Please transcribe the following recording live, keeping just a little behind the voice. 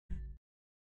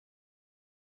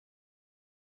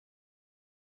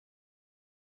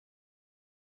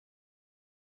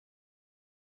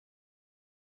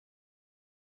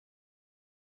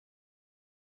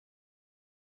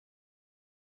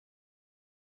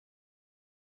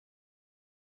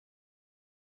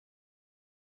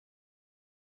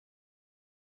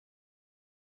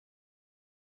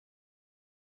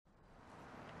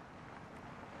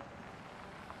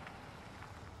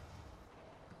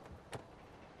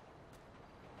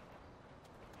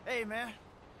Hey, man.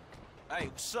 Hey,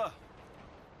 what's up?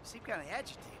 You seem kind of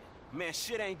agitated. Man,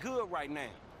 shit ain't good right now.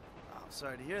 Oh, I'm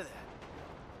sorry to hear that.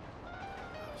 Oh,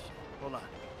 shit. Hold on.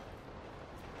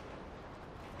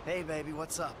 Hey, baby,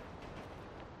 what's up?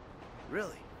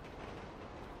 Really?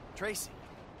 Tracy?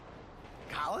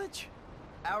 College?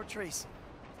 Our Tracy?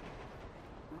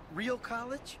 Real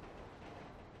college?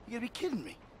 You gotta be kidding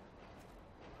me.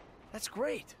 That's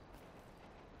great.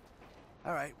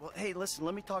 All right, well, hey, listen,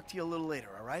 let me talk to you a little later,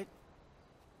 all right?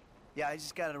 Yeah, I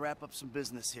just gotta wrap up some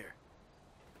business here.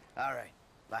 All right,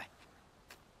 bye.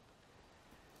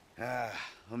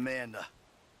 Amanda.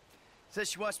 Says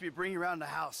she wants me to bring you around the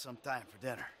house sometime for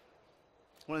dinner.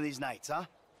 One of these nights, huh?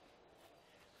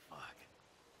 Fuck.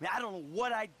 I mean, I don't know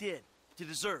what I did to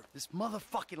deserve this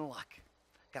motherfucking luck.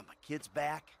 Got my kids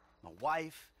back, my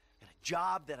wife, got a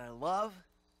job that I love.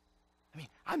 I mean,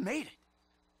 I made it.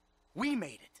 We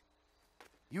made it.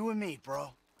 You and me,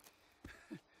 bro.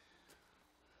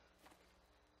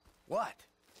 What?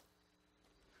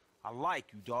 I like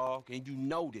you, dog, and you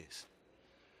know this.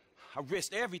 I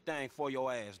risked everything for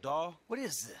your ass, dog. What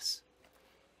is this?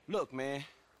 Look, man.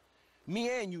 Me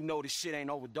and you know this shit ain't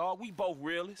over, dog. We both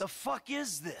realists. The fuck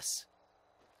is this?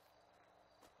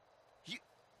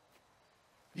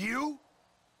 You?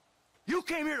 You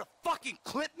came here to fucking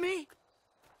clip me?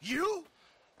 You?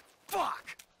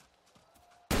 Fuck!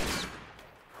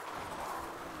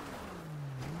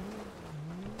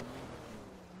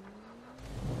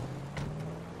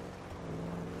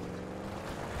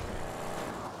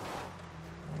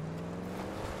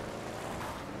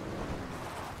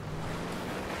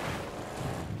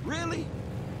 Really?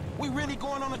 We really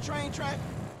going on a train track?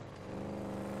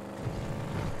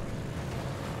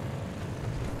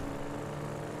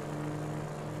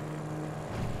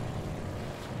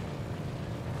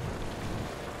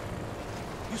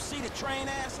 You see the train,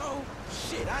 asshole?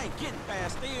 Shit, I ain't getting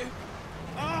past there.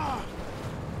 Ah!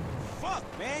 Fuck,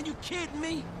 man, you kidding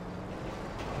me?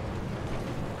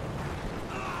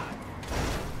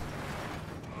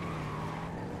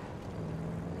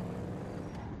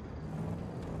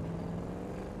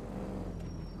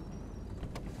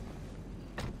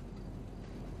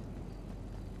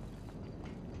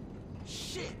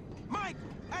 Shit! Michael!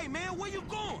 Hey, man, where you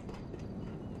going?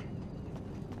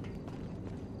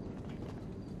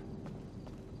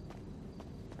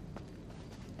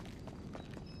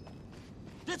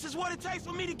 This is what it takes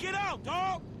for me to get out,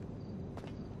 dog!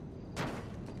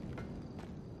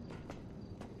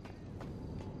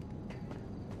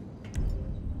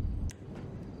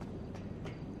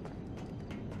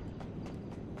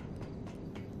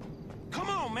 Come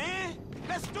on, man!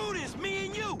 Let's do this, me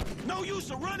and you! No use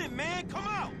of running, man! Come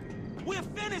out! We'll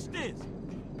finish this!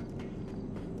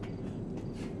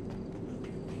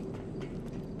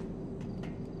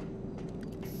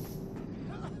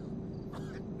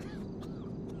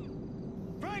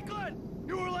 Franklin!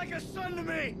 You were like a son to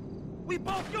me! We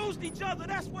both used each other,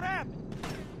 that's what happened!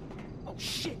 Oh,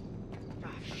 shit! Ah,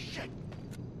 shit!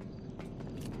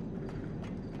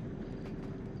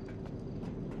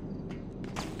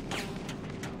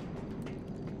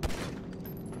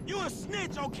 You a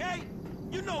snitch, okay?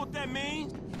 You know what that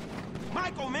means.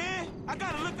 Michael, man, I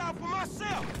gotta look out for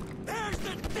myself. There's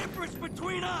the difference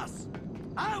between us!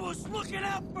 I was looking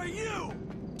out for you!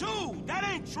 Dude, that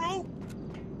ain't true.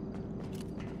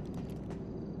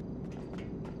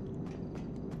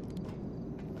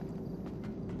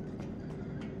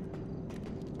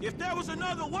 If there was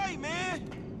another way, man.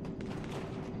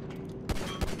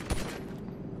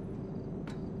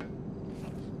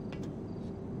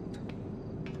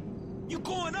 You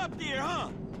going up there, huh?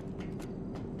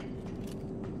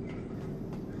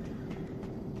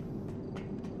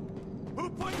 Who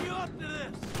put you up to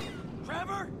this?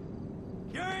 Trevor?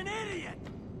 You're an idiot!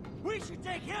 We should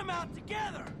take him out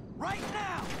together, right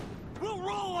now! We'll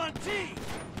roll on T!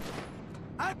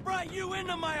 I brought you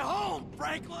into my home,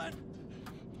 Franklin!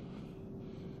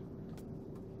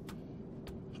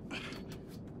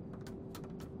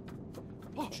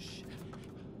 Oh, shit.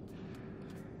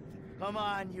 Come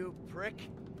on, you prick.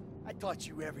 I taught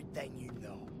you everything you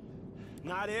know.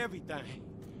 Not everything.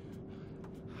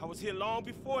 I was here long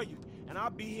before you, and I'll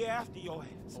be here after your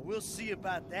ass. Well, we'll see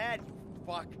about that, you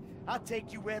fuck. I'll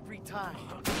take you every time.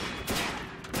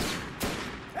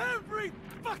 Every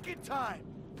fucking time!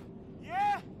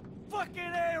 Yeah? Fucking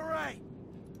A right!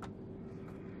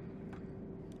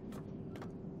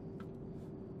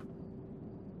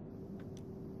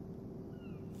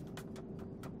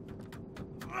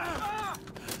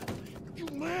 You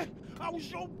man, I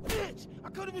was your bitch. I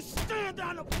couldn't even stand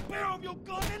down the barrel of your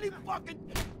gun any fucking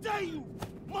day, you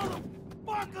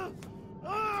motherfucker.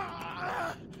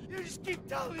 You just keep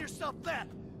telling yourself that.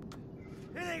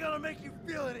 It ain't gonna make you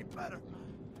feel any better.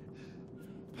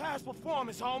 Past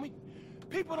performance, homie.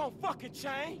 People don't fucking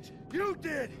change. You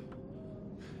did.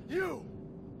 You.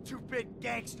 2-bit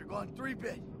gangster going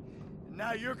 3-bit. And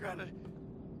now you're gonna...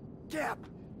 Gap.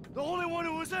 The only one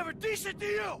who was ever decent to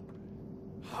you.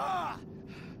 Ha!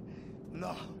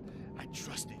 No. I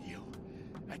trusted you.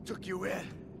 I took you in.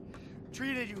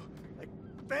 Treated you like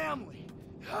family.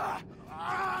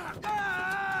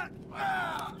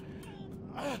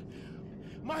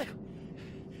 Mike,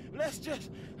 let's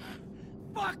just...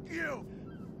 Fuck you!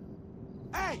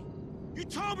 Hey, you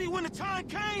told me when the time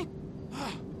came?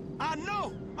 I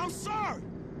know. I'm sorry.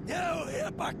 You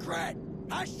hypocrite!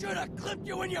 I should have clipped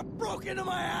you when you broke into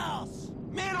my house!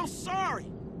 Man, I'm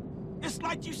sorry. It's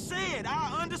like you said,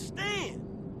 I understand.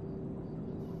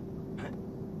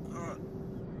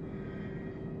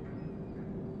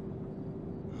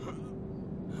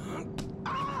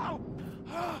 Ow!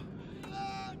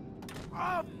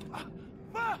 Oh,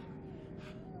 fuck!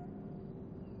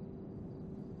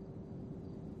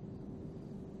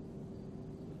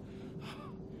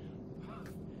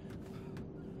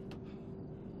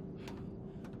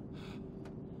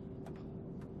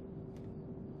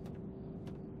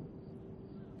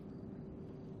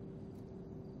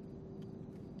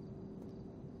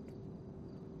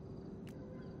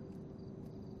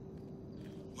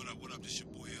 What up? This your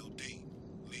boy LD.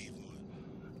 Leave one.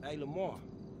 Hey, Lamar.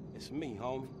 It's me,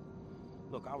 homie.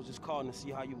 Look, I was just calling to see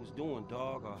how you was doing,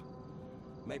 dog, or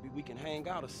maybe we can hang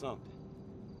out or something.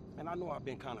 Man, I know I've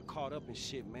been kind of caught up in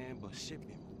shit, man, but shit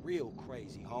been real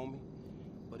crazy, homie.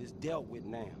 But it's dealt with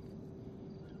now.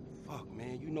 Fuck,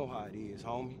 man, you know how it is,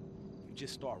 homie. You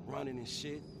just start running and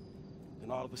shit, then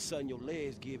all of a sudden your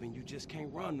legs give and you just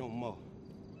can't run no more.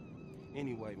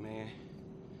 Anyway, man,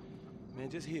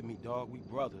 just hit me, dog. We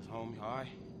brothers, homie, all right?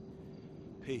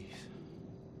 Peace.